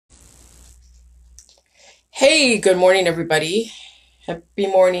Hey, good morning, everybody. Happy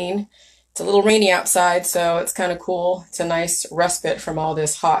morning. It's a little rainy outside, so it's kind of cool. It's a nice respite from all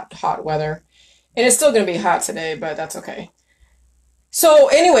this hot weather. And it's still going to be hot today, but that's okay. So,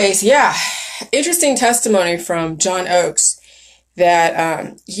 anyways, yeah, interesting testimony from John Oakes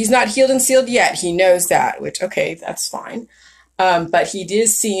that he's not healed and sealed yet. He knows that, which, okay, that's fine. But he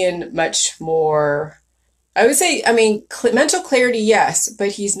is seeing much more. I would say, I mean, mental clarity, yes,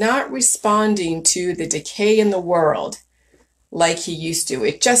 but he's not responding to the decay in the world like he used to.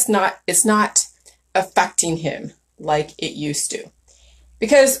 It's not affecting him like it used to.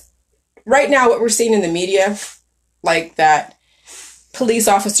 Because right now, what we're seeing in the media, like that police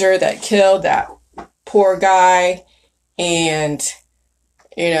officer that killed that poor guy, and,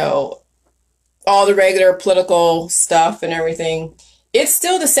 you know, all the regular political stuff and everything, it's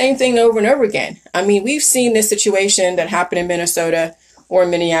still the same thing over and over again. I mean, we've seen this situation that happened in Minnesota or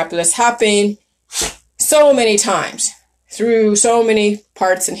Minneapolis happen so many times through so many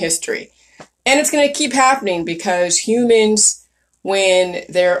parts in history. And it's going to keep happening because humans, when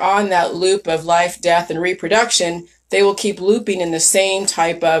they're on that loop of life, death, and reproduction, they will keep looping in the same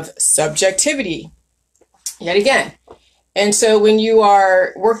type of subjectivity yet again. And so when you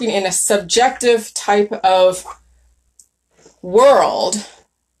are working in a subjective type of world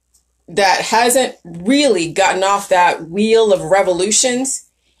that hasn't really gotten off that wheel of revolutions,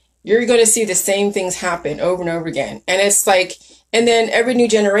 you're going to see the same things happen over and over again. And it's like, and then every new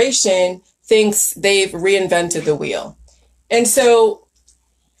generation thinks they've reinvented the wheel. And so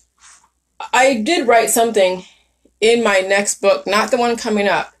I did write something in my next book, not the one coming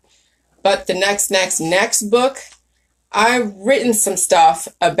up, but the next book. I've written some stuff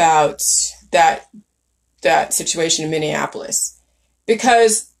about that situation in Minneapolis,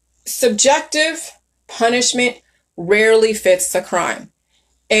 because subjective punishment rarely fits the crime.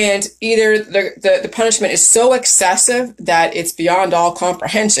 And either the punishment is so excessive that it's beyond all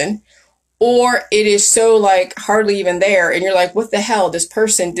comprehension, or it is so like hardly even there. And you're like, what the hell? This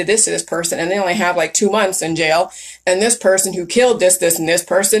person did this to this person, and they only have like 2 months in jail. And this person who killed this, and this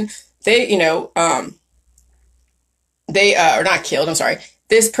person, they, are not killed. I'm sorry.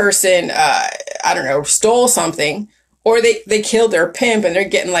 This person, I don't know, stole something, or they killed their pimp and they're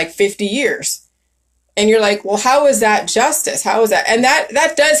getting like 50 years. And you're like, well, how is that justice? How is that? And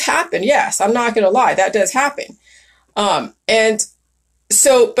that does happen. Yes, I'm not going to lie. That does happen. And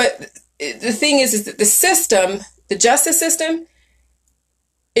so, but the thing is that the justice system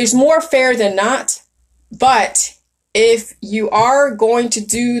is more fair than not. But if you are going to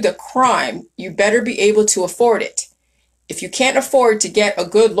do the crime, you better be able to afford it. If you can't afford to get a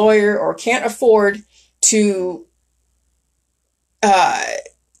good lawyer, or can't afford to,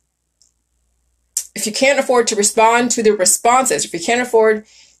 if you can't afford to respond to the responses, if you can't afford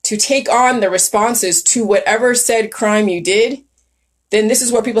to take on the responses to whatever said crime you did, then this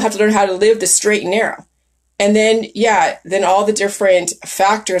is where people have to learn how to live the straight and narrow. And then, then all the different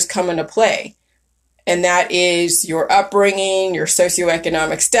factors come into play. And that is your upbringing, your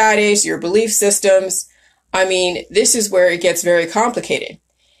socioeconomic status, your belief systems. I mean, this is where it gets very complicated.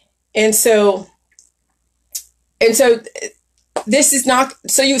 And so this is not,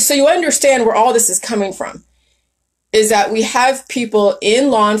 so you understand where all this is coming from, is that we have people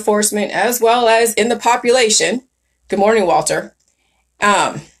in law enforcement as well as in the population. Good morning, Walter.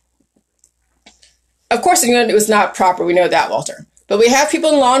 Of course, it was not proper. We know that, Walter. But we have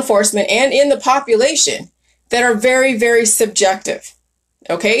people in law enforcement and in the population that are very, very subjective.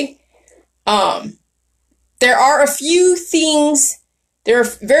 Okay? There are a few things, there are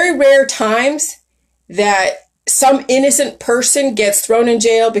very rare times that some innocent person gets thrown in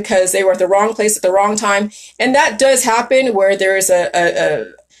jail because they were at the wrong place at the wrong time. And that does happen, where there is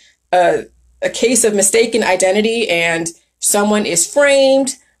a case of mistaken identity and someone is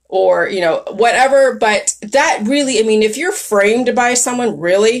framed, or, whatever. But that really, I mean, if you're framed by someone,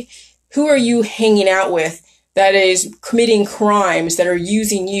 really, who are you hanging out with that is committing crimes, that are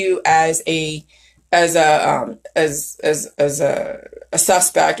using you as a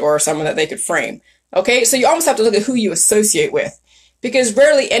suspect or someone that they could frame? Okay, so you almost have to look at who you associate with, because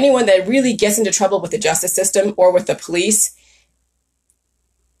rarely anyone that really gets into trouble with the justice system or with the police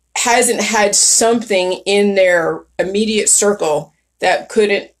hasn't had something in their immediate circle that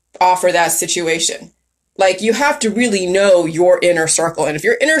couldn't offer that situation. Like, you have to really know your inner circle. And if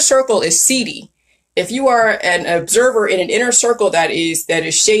your inner circle is seedy, if you are an observer in an inner circle that is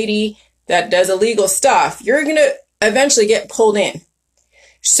shady, that does illegal stuff, you're going to eventually get pulled in.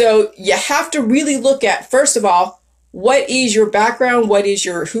 So you have to really look at, first of all, what is your background? What is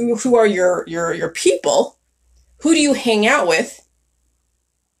who are your people? Who do you hang out with?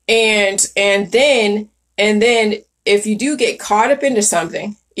 And then And then if you do get caught up into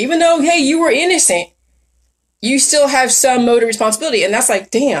something, even though, hey, you were innocent, you still have some mode of responsibility. And that's like,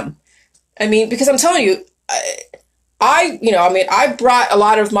 damn. I mean, because I'm telling you, I brought a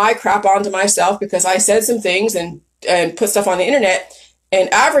lot of my crap onto myself because I said some things and put stuff on the internet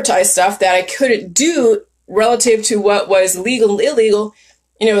and advertised stuff that I couldn't do relative to what was legal and illegal,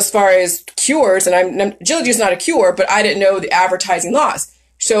 as far as cures. And Jilly Juice is not a cure, but I didn't know the advertising laws.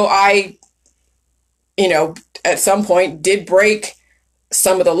 So I, at some point did break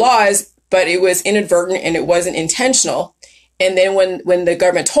some of the laws, but it was inadvertent and it wasn't intentional. And then when the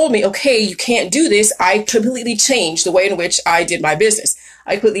government told me, okay, you can't do this, I completely changed the way in which I did my business.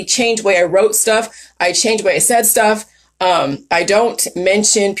 I completely changed the way I wrote stuff. I changed the way I said stuff. I don't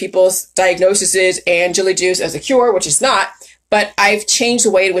mention people's diagnoses and Jilly Juice as a cure, which is not, but I've changed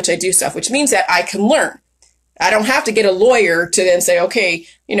the way in which I do stuff, which means that I can learn. I don't have to get a lawyer to then say, okay,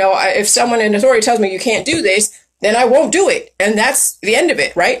 if someone in authority tells me you can't do this, then I won't do it. And that's the end of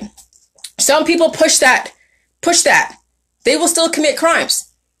it, right? Some people push that. They will still commit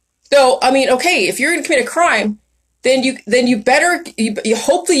crimes. So, okay, if you're going to commit a crime, then you better,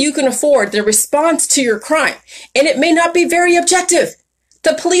 hopefully you can afford the response to your crime. And it may not be very objective.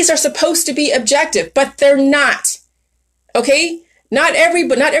 The police are supposed to be objective, but they're not. Okay? Not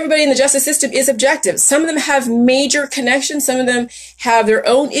everybody in the justice system is objective. Some of them have major connections. Some of them have their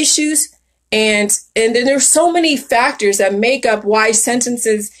own issues. And then there's so many factors that make up why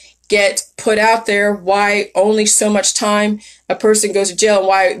sentences get put out there, why only so much time a person goes to jail, and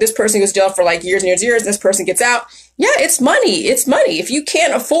why this person goes to jail for like years and years and years, and this person gets out. Yeah, it's money. It's money. If you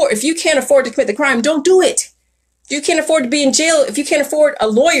can't afford to commit the crime, don't do it. If you can't afford to be in jail, if you can't afford a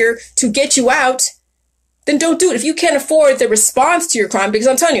lawyer to get you out, then don't do it. If you can't afford the response to your crime, because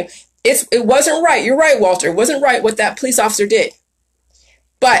I'm telling you, it wasn't right. You're right, Walter. It wasn't right what that police officer did.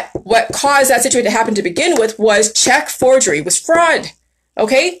 But what caused that situation to happen to begin with was check forgery, was fraud.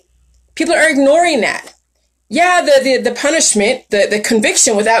 Okay? People are ignoring that. Yeah, the punishment, the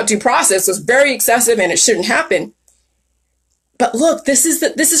conviction without due process was very excessive and it shouldn't happen. But look, this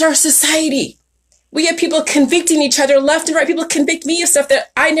is our society. We have people convicting each other left and right. People convict me of stuff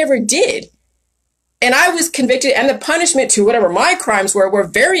that I never did. And I was convicted, and the punishment to whatever my crimes were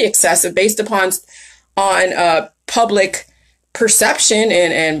very excessive based upon public perception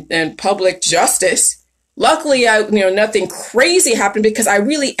and public justice. Luckily, nothing crazy happened because I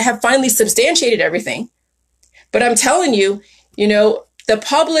really have finally substantiated everything. But I'm telling you, the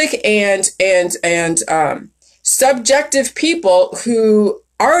public and subjective people who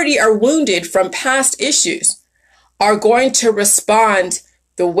already are wounded from past issues are going to respond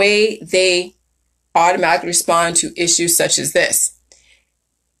the way they automatically respond to issues such as this.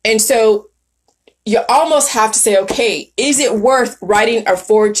 And so you almost have to say, okay, is it worth writing a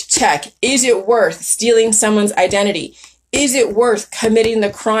forged check? Is it worth stealing someone's identity? Is it worth committing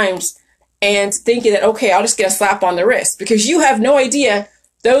the crimes and thinking that, okay, I'll just get a slap on the wrist? Because you have no idea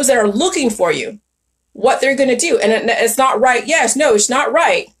those that are looking for you, what they're going to do. And it's not right. Yes, no, it's not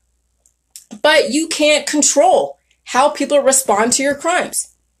right. But you can't control how people respond to your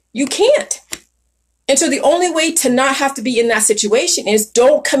crimes. You can't. And so the only way to not have to be in that situation is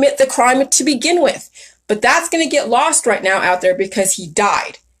don't commit the crime to begin with. But that's going to get lost right now out there because he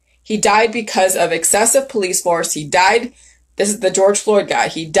died. He died because of excessive police force. He died. This is the George Floyd guy.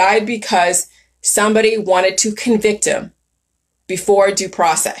 He died because somebody wanted to convict him before due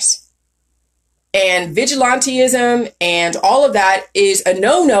process. And vigilantism and all of that is a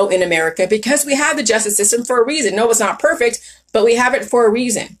no-no in America because we have the justice system for a reason. No, it's not perfect, but we have it for a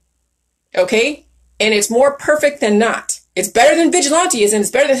reason. Okay? And it's more perfect than not. It's better than vigilantism.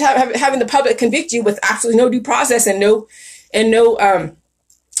 It's better than having the public convict you with absolutely no due process and no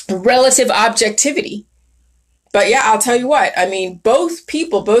relative objectivity. But yeah, I'll tell you what. I mean, both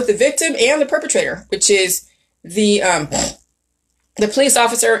people, both the victim and the perpetrator, which is the police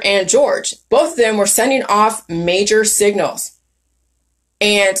officer and George, both of them were sending off major signals.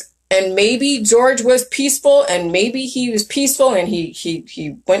 And maybe George was peaceful, and maybe he was peaceful, and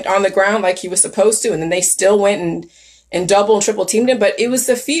he went on the ground like he was supposed to, and then they still went and double and triple teamed him. But it was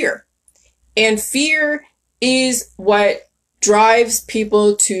the fear. And fear is what drives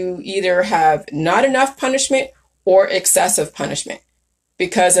people to either have not enough punishment or excessive punishment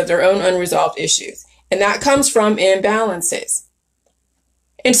because of their own unresolved issues. And that comes from imbalances.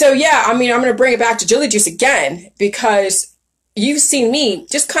 And so, yeah, I mean, I'm going to bring it back to Jilly Juice again because you've seen me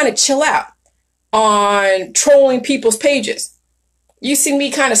just kind of chill out on trolling people's pages. You've seen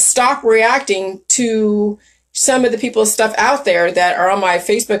me kind of stop reacting to some of the people's stuff out there that are on my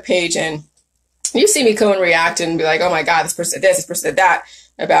Facebook page. And you see me go and react and be like, oh my God, this person did this person did that.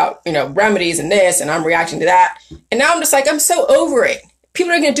 about, remedies and this, and I'm reacting to that. And now I'm just like, I'm so over it.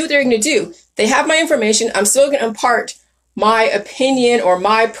 People are going to do what they're going to do. They have my information. I'm still going to impart my opinion or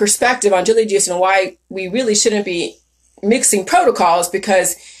my perspective on dilly juice and why we really shouldn't be mixing protocols,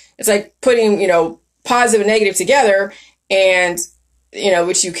 because it's like putting, positive and negative together, and,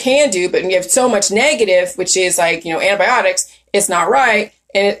 which you can do, but when you have so much negative, which is like, antibiotics, it's not right.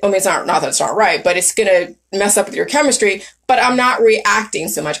 And it's not that it's not right, but it's going to mess up with your chemistry. But I'm not reacting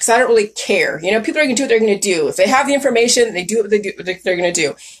so much because I don't really care. People are going to do what they're going to do. If they have the information, they do what they're going to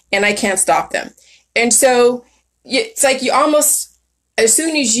do, and I can't stop them. And so it's like you almost, as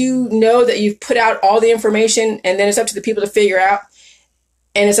soon as you know that you've put out all the information, and then it's up to the people to figure out,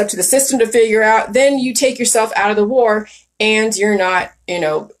 and it's up to the system to figure out, then you take yourself out of the war, and you're not in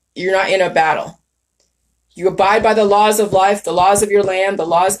a battle. You abide by the laws of life, the laws of your land, the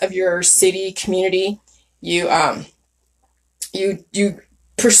laws of your city, community. You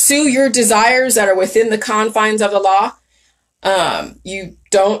pursue your desires that are within the confines of the law. You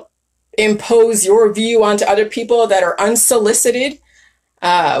don't impose your view onto other people that are unsolicited.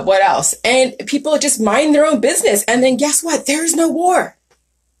 What else? And people just mind their own business. And then guess what? There's no war.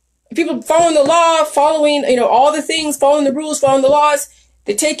 People following the law, following, all the things, following the rules, following the laws,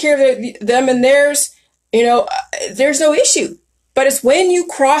 they take care of them and theirs. There's no issue. But it's when you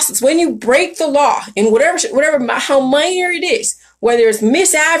break the law in whatever, how minor it is, whether it's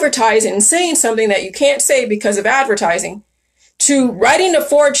misadvertising and saying something that you can't say because of advertising, to writing a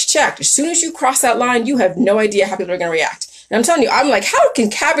forged check. As soon as you cross that line, you have no idea how people are going to react. And I'm telling you, I'm like, how can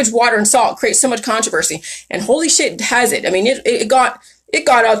cabbage, water, and salt create so much controversy? And holy shit, has it. I mean, it got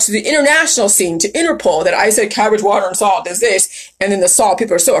out to the international scene, to Interpol, that I said cabbage, water, and salt is this. And then the salt,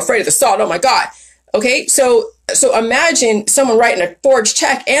 people are so afraid of the salt. Oh my God. Okay, so imagine someone writing a forged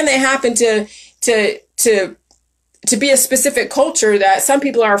check, and they happen to be a specific culture that some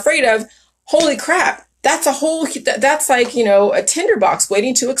people are afraid of. Holy crap! That's like a tinderbox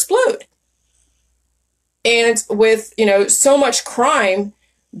waiting to explode. And with so much crime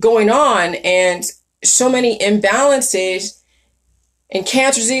going on, and so many imbalances, and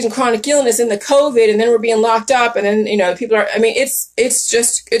cancer, disease, and chronic illness, and the COVID, and then we're being locked up, and then people are. I mean,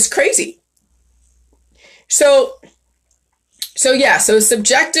 it's crazy. So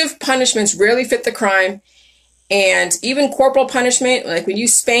subjective punishments rarely fit the crime. And even corporal punishment, like when you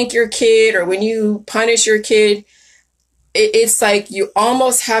spank your kid or when you punish your kid, it's like you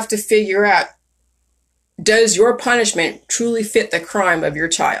almost have to figure out, does your punishment truly fit the crime of your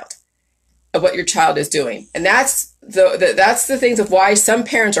child, of what your child is doing? And that's the things of why some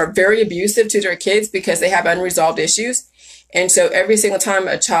parents are very abusive to their kids, because they have unresolved issues. And so every single time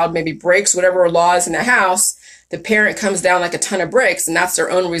a child maybe breaks whatever law is in the house, the parent comes down like a ton of bricks, and that's their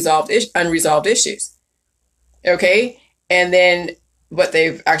own unresolved issues. Okay? And then what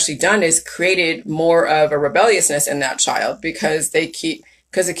they've actually done is created more of a rebelliousness in that child, because the kid,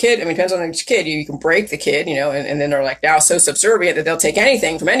 depends on the kid, you can break the kid, and then they're like now so subservient that they'll take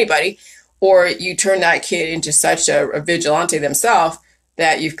anything from anybody, or you turn that kid into such a vigilante themselves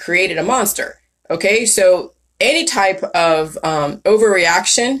that you've created a monster. Okay? So any type of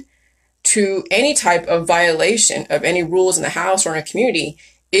overreaction to any type of violation of any rules in the house or in a community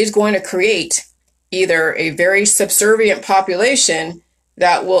is going to create either a very subservient population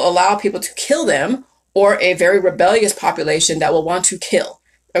that will allow people to kill them, or a very rebellious population that will want to kill.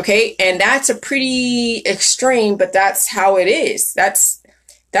 Okay? And that's a pretty extreme, but that's how it is. That's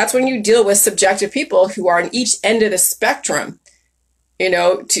when you deal with subjective people who are on each end of the spectrum.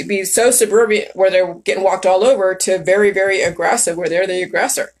 To be so suburban where they're getting walked all over, to very, very aggressive where they're the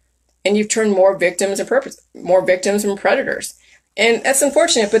aggressor. And you've turned more victims and predators. And that's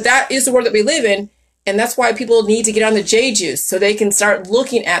unfortunate, but that is the world that we live in. And that's why people need to get on the J juice, so they can start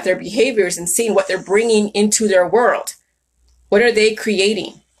looking at their behaviors and seeing what they're bringing into their world. What are they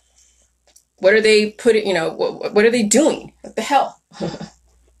creating? What are they putting, what are they doing? What the hell?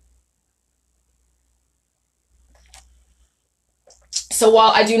 So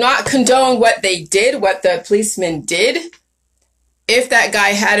while I do not condone what they did, what the policeman did, if that guy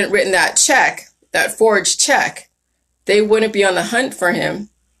hadn't written that check, that forged check, they wouldn't be on the hunt for him.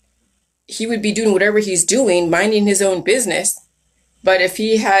 He would be doing whatever he's doing, minding his own business. But if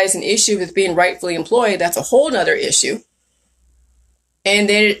he has an issue with being rightfully employed, that's a whole nother issue. And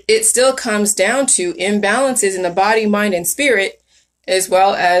then it still comes down to imbalances in the body, mind, and spirit, as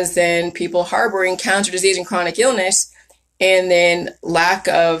well as then people harboring cancer, disease, and chronic illness, and then lack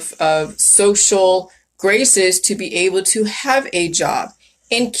of social graces to be able to have a job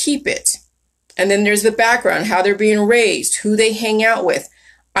and keep it. And then there's the background, how they're being raised, who they hang out with.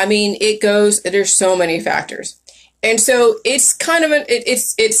 I mean, there's so many factors. And so it's kind of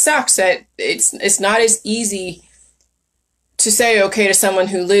it sucks that it's not as easy to say okay to someone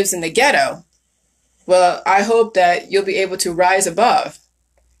who lives in the ghetto. Well, I hope that you'll be able to rise above.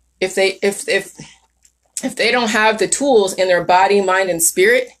 If they don't have the tools in their body, mind, and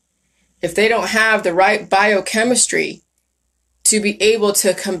spirit, if they don't have the right biochemistry to be able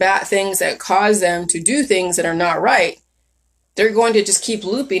to combat things that cause them to do things that are not right, they're going to just keep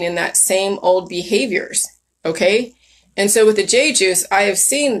looping in that same old behaviors. Okay? And so with the J juice, I have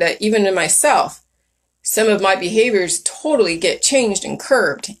seen that even in myself, some of my behaviors totally get changed and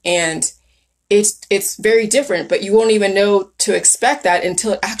curbed. And it's very different, but you won't even know to expect that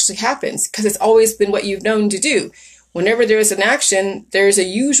until it actually happens, because it's always been what you've known to do. Whenever there's an action, there's a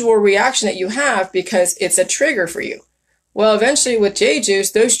usual reaction that you have because it's a trigger for you. Well, eventually with J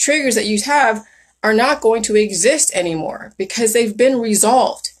juice, those triggers that you have are not going to exist anymore because they've been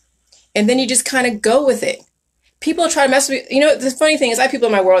resolved. And then you just kind of go with it. People try to mess with me. You know, the funny thing is I have people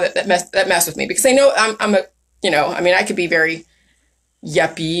in my world that mess with me because they know I'm a, you know, I mean, I could be very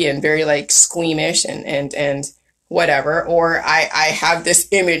yuppie and very like squeamish and whatever, or I have this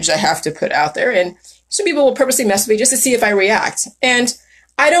image I have to put out there, and some people will purposely mess with me just to see if I react. And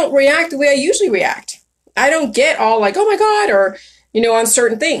I don't react the way I usually react. I don't get all like, oh my God, or, you know, on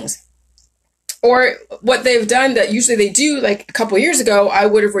certain things. Or what they've done that usually they do, like a couple of years ago, I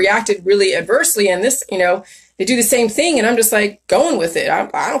would have reacted really adversely. And this, you know, they do the same thing and I'm just like going with it.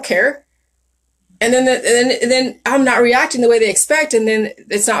 I don't care. And then I'm not reacting the way they expect, and then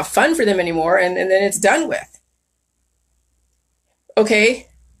it's not fun for them anymore, and then it's done with. Okay.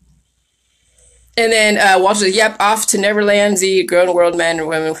 And then Walter says, yep, off to Neverland, the grown world men and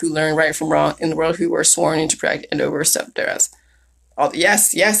women who learn right from wrong in the world, who were sworn into protect and over subterraneous.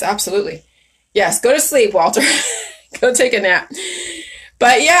 Yes, absolutely. Yes, go to sleep, Walter. Go take a nap.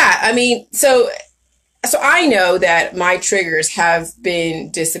 But yeah, I mean, so I know that my triggers have been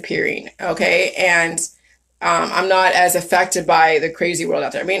disappearing, okay? And I'm not as affected by the crazy world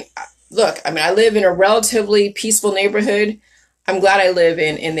out there. I mean, look, I live in a relatively peaceful neighborhood. I'm glad I live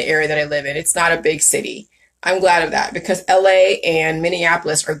in the area that I live in. It's not a big city. I'm glad of that because LA and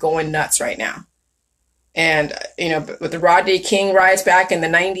Minneapolis are going nuts right now. And, you know, with the Rodney King riots back in the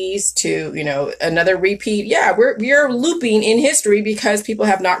 90s to, you know, another repeat, yeah, we are looping in history because people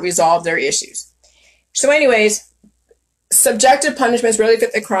have not resolved their issues. So anyways, subjective punishments really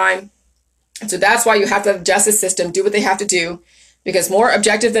fit the crime. So that's why you have to have a justice system do what they have to do, because more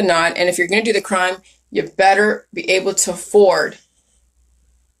objective than not. And if you're going to do the crime, you better be able to afford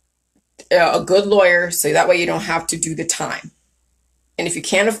a good lawyer so that way you don't have to do the time. And if you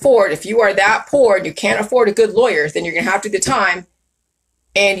can't afford, if you are that poor and you can't afford a good lawyer, then you're going to have to do the time.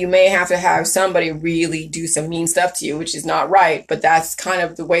 And you may have to have somebody really do some mean stuff to you, which is not right. But that's kind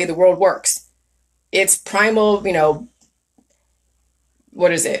of the way the world works. It's primal, you know,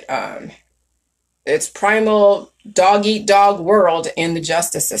 what is it? It's primal dog eat dog world in the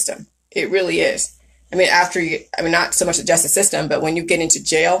justice system. It really is. I mean, not so much the justice system, but when you get into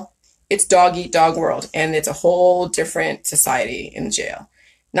jail, it's dog eat dog world. And it's a whole different society in jail.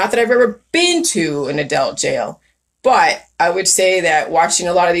 Not that I've ever been to an adult jail, but I would say that watching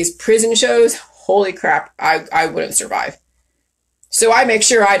a lot of these prison shows, holy crap, I wouldn't survive. So I make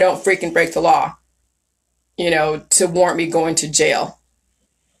sure I don't freaking break the law, you know, to warrant me going to jail.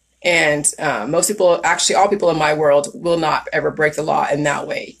 And most people, actually all people in my world, will not ever break the law in that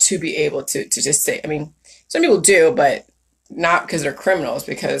way to be able to just say, I mean, some people do, but not because they're criminals,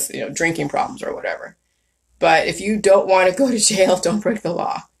 because, you know, drinking problems or whatever. But if you don't want to go to jail, don't break the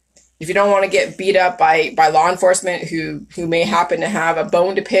law. If you don't want to get beat up by law enforcement who may happen to have a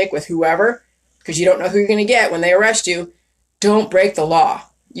bone to pick with whoever, because you don't know who you're going to get when they arrest you, don't break the law.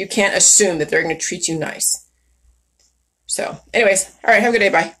 You can't assume that they're going to treat you nice. So anyways, all right, have a good day.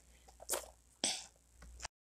 Bye.